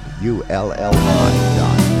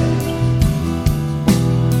LAMARZULLI.net.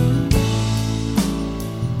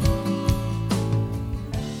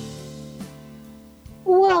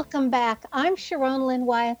 Welcome back. I'm Sharon Lynn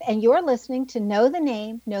Wyeth, and you're listening to Know the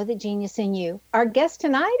Name, Know the Genius in You. Our guest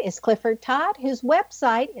tonight is Clifford Todd, whose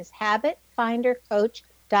website is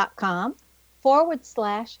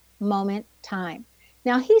habitfindercoach.com/moment time.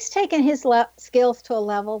 Now, he's taken his skills to a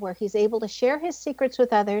level where he's able to share his secrets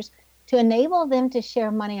with others to enable them to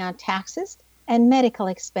share money on taxes and medical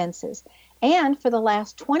expenses. And for the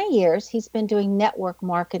last 20 years, he's been doing network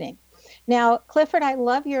marketing. Now, Clifford, I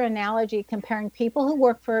love your analogy comparing people who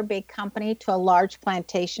work for a big company to a large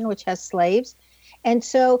plantation which has slaves. And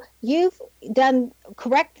so you've done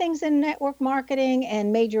correct things in network marketing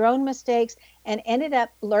and made your own mistakes and ended up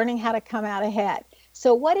learning how to come out ahead.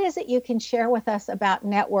 So what is it you can share with us about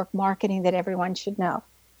network marketing that everyone should know?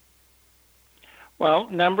 Well,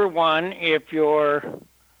 number one, if you're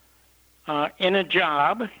in a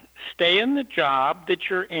job, stay in the job that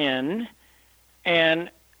you're in,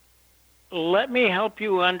 and let me help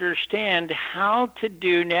you understand how to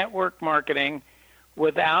do network marketing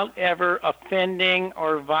without ever offending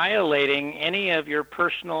or violating any of your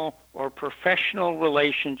personal or professional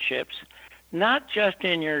relationships, not just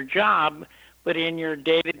in your job, but in your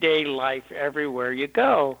day-to-day life everywhere you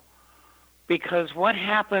go. Because what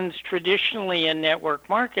happens traditionally in network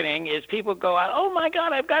marketing is people go out, oh my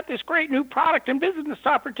God, I've got this great new product and business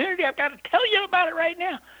opportunity. I've got to tell you about it right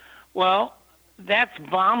now. Well, that's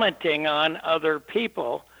vomiting on other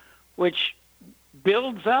people, which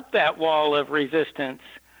builds up that wall of resistance.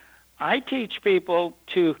 I teach people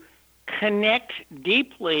to connect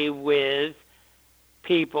deeply with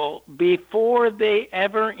people before they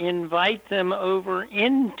ever invite them over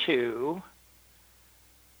into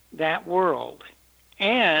that world.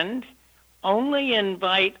 And only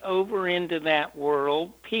invite over into that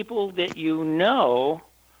world people that you know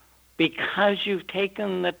because you've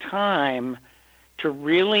taken the time to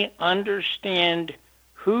really understand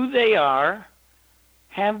who they are,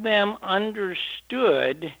 have them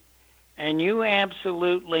understood, and you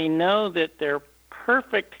absolutely know that they're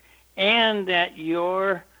perfect and that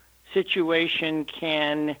your situation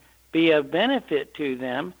can be of benefit to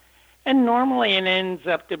them. And normally it ends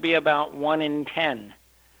up to be about 1 in 10.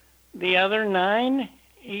 The other 9,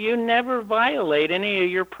 you never violate any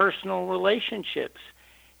of your personal relationships.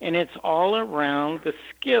 And it's all around the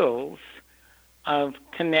skills of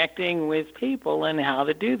connecting with people and how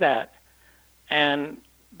to do that. And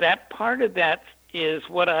that part of that is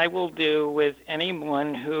what I will do with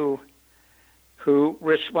anyone who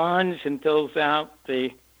responds and fills out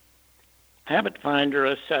the Habit Finder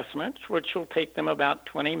assessments, which will take them about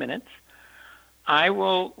 20 minutes. I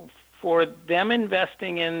will, for them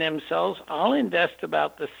investing in themselves, I'll invest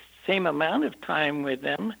about the same amount of time with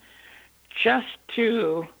them just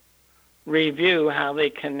to review how they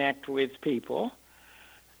connect with people.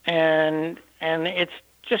 And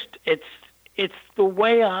it's the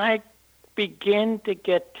way I begin to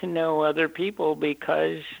get to know other people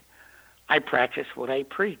because I practice what I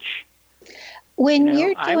preach. When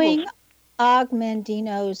you're doing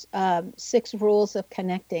Mandino's 6 rules of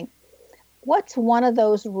connecting, what's one of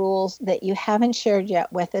those rules that you haven't shared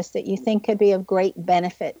yet with us that you think could be of great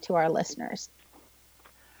benefit to our listeners?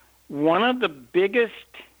 One of the biggest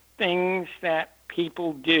things that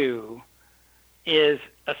people do is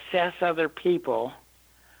assess other people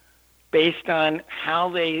based on how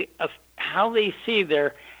they see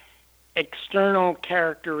their external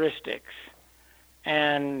characteristics.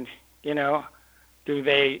 And, how do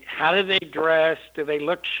they dress? Do they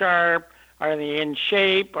look sharp? Are they in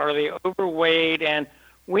shape? Are they overweight? And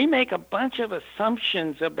we make a bunch of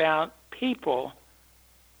assumptions about people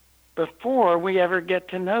before we ever get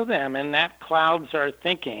to know them, and that clouds our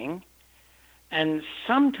thinking. And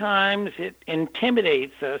sometimes it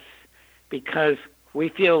intimidates us because we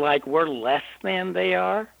feel like we're less than they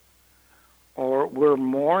are, or we're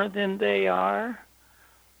more than they are,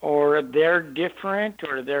 or they're different,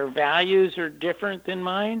 or their values are different than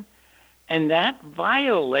mine. And that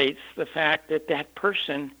violates the fact that that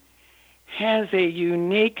person has a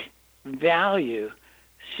unique value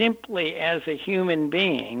simply as a human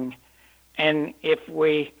being And if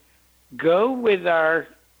we go with our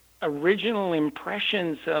original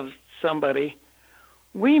impressions of somebody,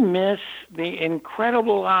 we miss the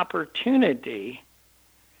incredible opportunity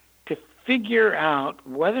to figure out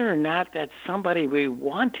whether or not that's somebody we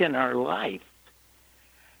want in our life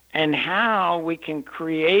and how we can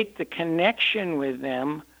create the connection with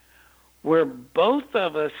them where both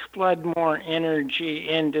of us flood more energy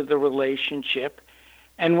into the relationship,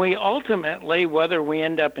 and we ultimately, whether we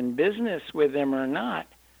end up in business with them or not,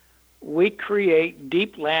 we create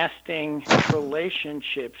deep lasting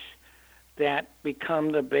relationships that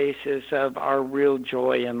become the basis of our real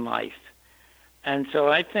joy in life. And so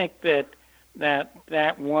I think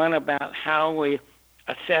that one about how we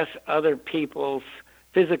assess other people's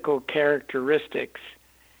physical characteristics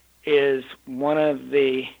is one of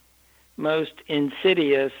the most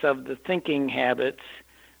insidious of the thinking habits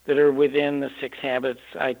that are within the 6 habits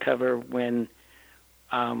I cover when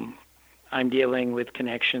I'm dealing with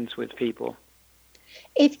connections with people.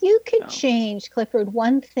 If you could change, Clifford,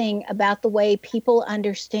 one thing about the way people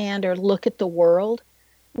understand or look at the world,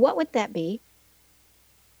 what would that be?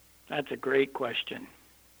 That's a great question.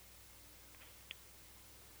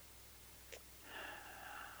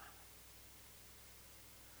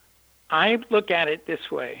 I look at it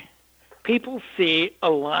this way. People see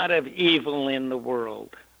a lot of evil in the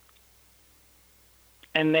world,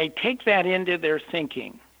 and they take that into their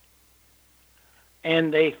thinking,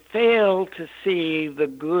 and they fail to see the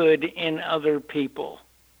good in other people.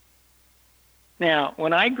 Now,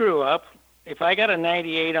 when I grew up, if I got a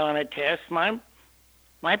 98 on a test, my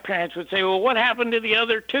parents would say, well, what happened to the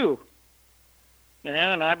other 2? You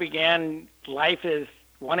know, and I began life as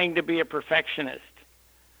wanting to be a perfectionist.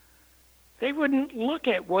 They wouldn't look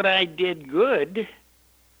at what I did good.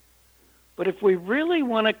 But if we really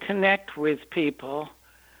want to connect with people,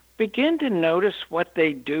 begin to notice what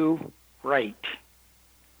they do right.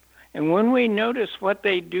 And when we notice what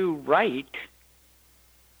they do right,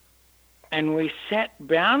 and we set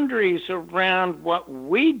boundaries around what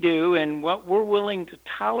we do and what we're willing to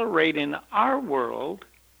tolerate in our world,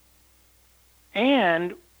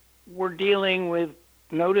 and we're dealing with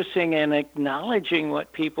noticing and acknowledging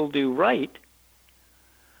what people do right,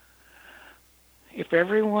 if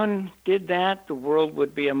everyone did that, the world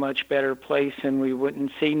would be a much better place and we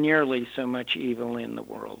wouldn't see nearly so much evil in the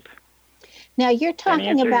world. Now you're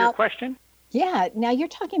talking about your question? Yeah, now you're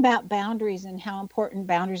talking about boundaries and how important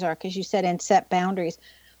boundaries are, because you said and set boundaries.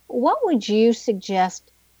 What would you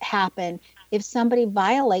suggest happen if somebody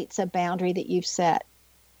violates a boundary that you've set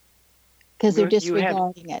because they're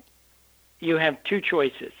disregarding it? You have 2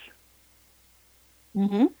 choices.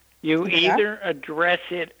 Mm-hmm. You either address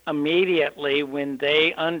it immediately when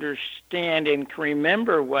they understand and can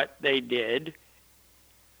remember what they did,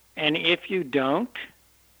 and if you don't,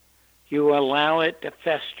 you allow it to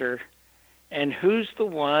fester. And who's the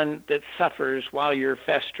one that suffers while you're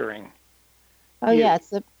festering? Oh, you. It's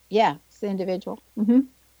the individual. Mm-hmm.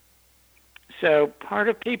 So part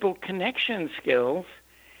of people connection skills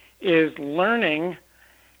is learning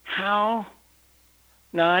how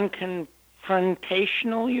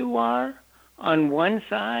non-confrontational you are on one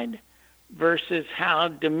side versus how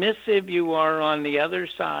dismissive you are on the other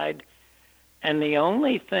side. And the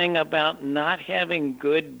only thing about not having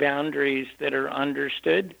good boundaries that are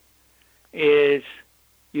understood is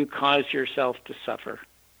you cause yourself to suffer.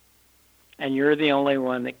 And you're the only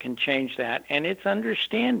one that can change that. And it's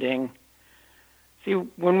understanding. See,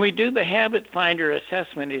 when we do the habit finder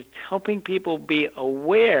assessment, it's helping people be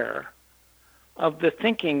aware of the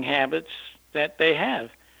thinking habits that they have.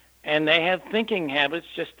 And they have thinking habits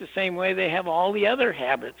just the same way they have all the other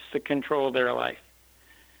habits to control their life.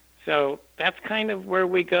 So that's kind of where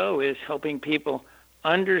we go, is helping people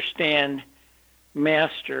understand,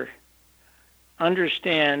 master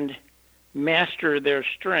their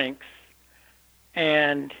strengths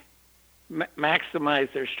and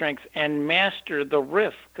maximize their strengths and master the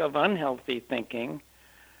risk of unhealthy thinking,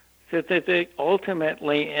 so that they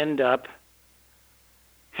ultimately end up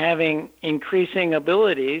having increasing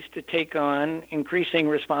abilities to take on increasing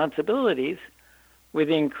responsibilities with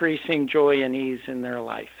increasing joy and ease in their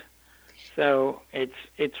life. So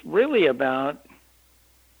it's really about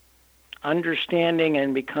understanding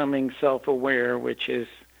and becoming self-aware, which is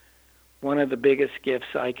one of the biggest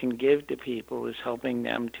gifts I can give to people, is helping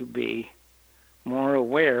them to be more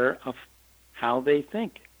aware of how they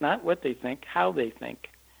think. Not what they think, how they think.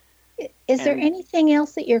 Is there anything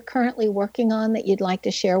else that you're currently working on that you'd like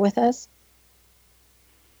to share with us?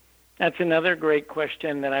 That's another great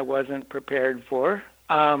question that I wasn't prepared for.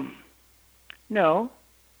 No,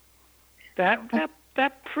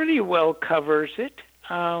 that pretty well covers it.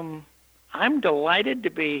 I I'm delighted to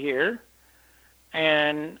be here.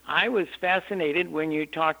 And I was fascinated when you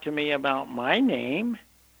talked to me about my name.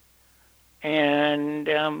 And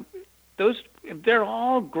they're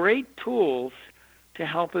all great tools to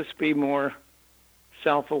help us be more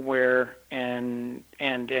self-aware and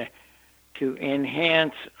to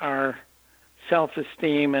enhance our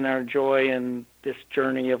self-esteem and our joy in this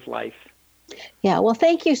journey of life. Yeah, well,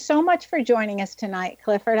 thank you so much for joining us tonight,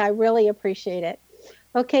 Clifford. I really appreciate it.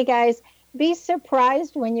 Okay, guys, be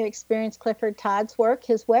surprised when you experience Clifford Todd's work.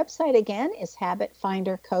 His website, again, is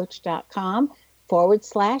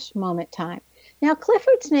habitfindercoach.com/moment time. Now,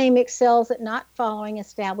 Clifford's name excels at not following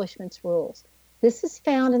establishment's rules. This is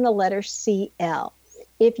found in the letter CL.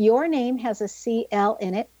 If your name has a CL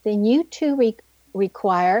in it, then you too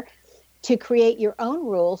require to create your own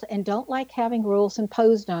rules and don't like having rules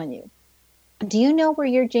imposed on you. Do you know where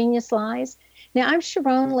your genius lies? Now, I'm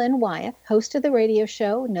Sharon Lynn Wyeth, host of the radio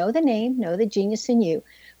show Know the Name, Know the Genius in You,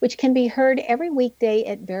 which can be heard every weekday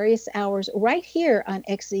at various hours right here on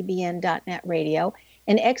xzbn.net radio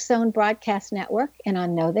and X Zone Broadcast Network and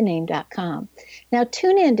on knowthename.com. Now,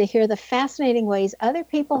 tune in to hear the fascinating ways other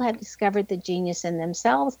people have discovered the genius in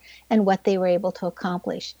themselves and what they were able to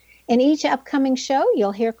accomplish. In each upcoming show,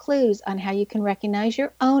 you'll hear clues on how you can recognize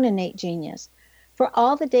your own innate genius. For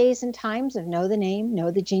all the days and times of Know the Name,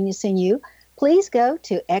 Know the Genius in You, please go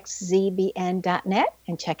to xzbn.net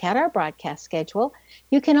and check out our broadcast schedule.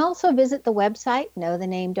 You can also visit the website,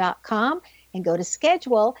 knowthename.com, and go to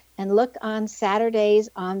schedule and look on Saturdays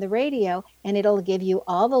on the radio, and it'll give you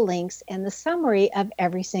all the links and the summary of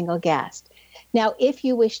every single guest. Now, if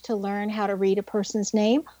you wish to learn how to read a person's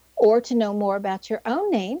name or to know more about your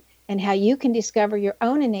own name and how you can discover your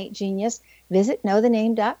own innate genius, visit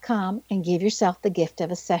knowthename.com and give yourself the gift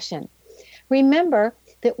of a session. Remember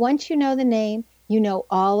that once you know the name, you know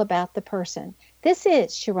all about the person. This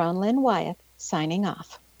is Sharon Lynn Wyeth signing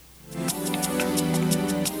off.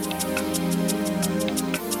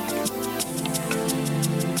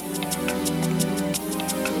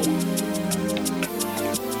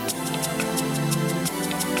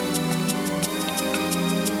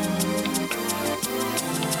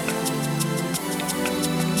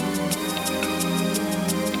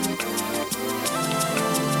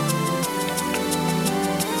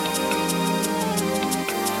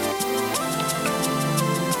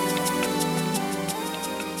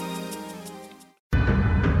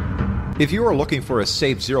 If you are looking for a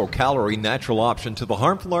safe, zero-calorie, natural option to the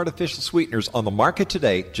harmful artificial sweeteners on the market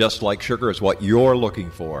today, Just Like Sugar is what you're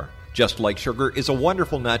looking for. Just Like Sugar is a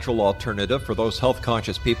wonderful natural alternative for those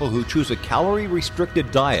health-conscious people who choose a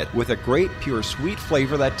calorie-restricted diet with a great, pure, sweet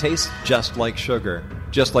flavor that tastes just like sugar.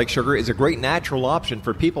 Just Like Sugar is a great natural option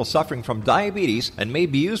for people suffering from diabetes and may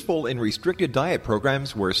be useful in restricted diet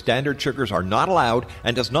programs where standard sugars are not allowed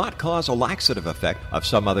and does not cause a laxative effect of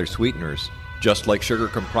some other sweeteners. Just Like Sugar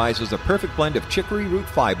comprises a perfect blend of chicory root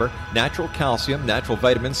fiber, natural calcium, natural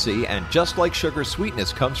vitamin C, and Just Like Sugar's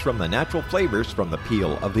sweetness comes from the natural flavors from the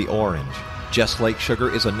peel of the orange. Just Like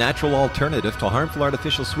Sugar is a natural alternative to harmful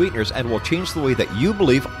artificial sweeteners and will change the way that you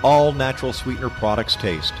believe all natural sweetener products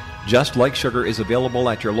taste. Just Like Sugar is available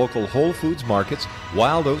at your local Whole Foods markets,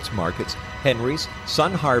 Wild Oats markets, Henry's,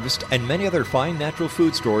 Sun Harvest, and many other fine natural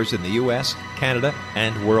food stores in the U.S., Canada,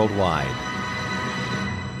 and worldwide.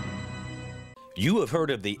 You have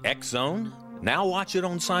heard of the X Zone? Now watch it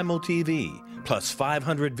on Simul TV, plus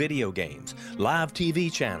 500 video games, live TV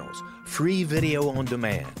channels, free video on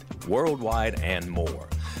demand, worldwide, and more.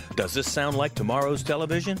 Does this sound like tomorrow's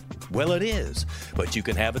television? Well, it is, but you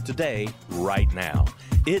can have it today, right now.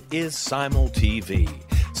 It is Simul TV.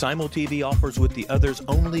 Simul TV offers what the others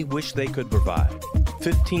only wish they could provide.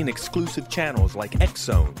 15 exclusive channels like X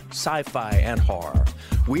Zone, sci-fi, and horror.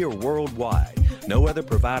 We are worldwide. No other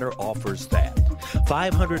provider offers that.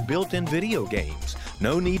 500 built-in video games.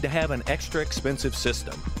 No need to have an extra expensive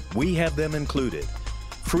system. We have them included.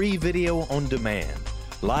 Free video on demand.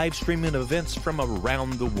 Live streaming events from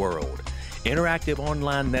around the world. Interactive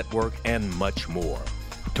online network, and much more.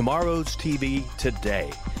 Tomorrow's TV today.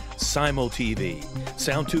 Simul TV.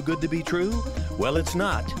 Sound too good to be true? Well, it's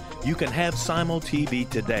not. You can have Simul TV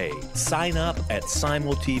today. Sign up at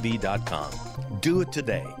simultv.com. Do it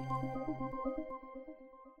today.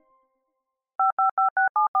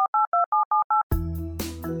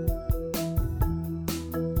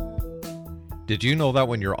 Did you know that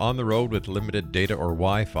when you're on the road with limited data or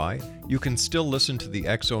Wi-Fi, you can still listen to the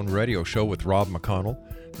X Zone radio show with Rob McConnell,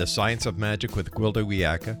 The Science of Magic with Gwilda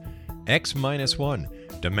Wiyaka,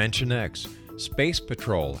 X-1, Dimension X, Space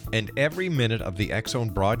Patrol, and every minute of the X Zone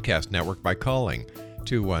broadcast network by calling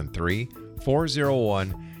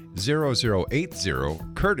 213-401 0080,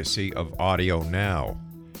 courtesy of Audio Now.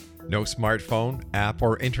 No smartphone, app,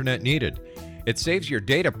 or internet needed. It saves your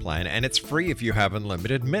data plan and it's free if you have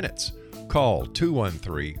unlimited minutes. Call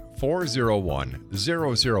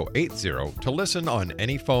 213-401-0080 to listen on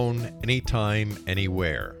any phone, anytime,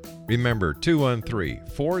 anywhere. Remember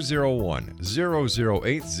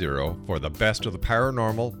 213-401-0080 for the best of the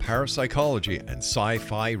paranormal, parapsychology, and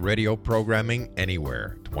sci-fi radio programming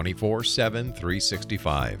anywhere, 24/7,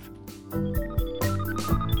 365.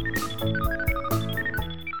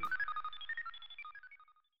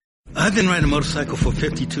 I've been riding a motorcycle for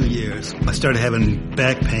 52 years. I started having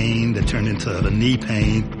back pain that turned into the knee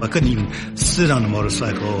pain. I couldn't even sit on the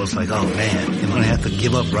motorcycle. I was like, oh man, I'm going to have to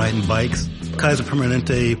give up riding bikes. Kaiser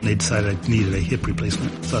Permanente, they decided I needed a hip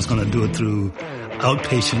replacement. So I was going to do it through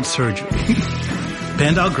outpatient surgery.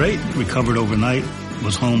 Panned out great. Recovered overnight.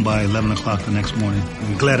 Was home by 11 o'clock the next morning.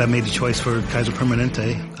 I'm glad I made the choice for Kaiser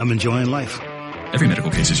Permanente. I'm enjoying life. Every medical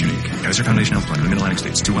case is unique. Kaiser Foundation Health Plan in the Mid-Atlantic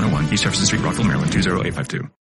States, 2101 East Jefferson Street, Rockville, Maryland, 20852.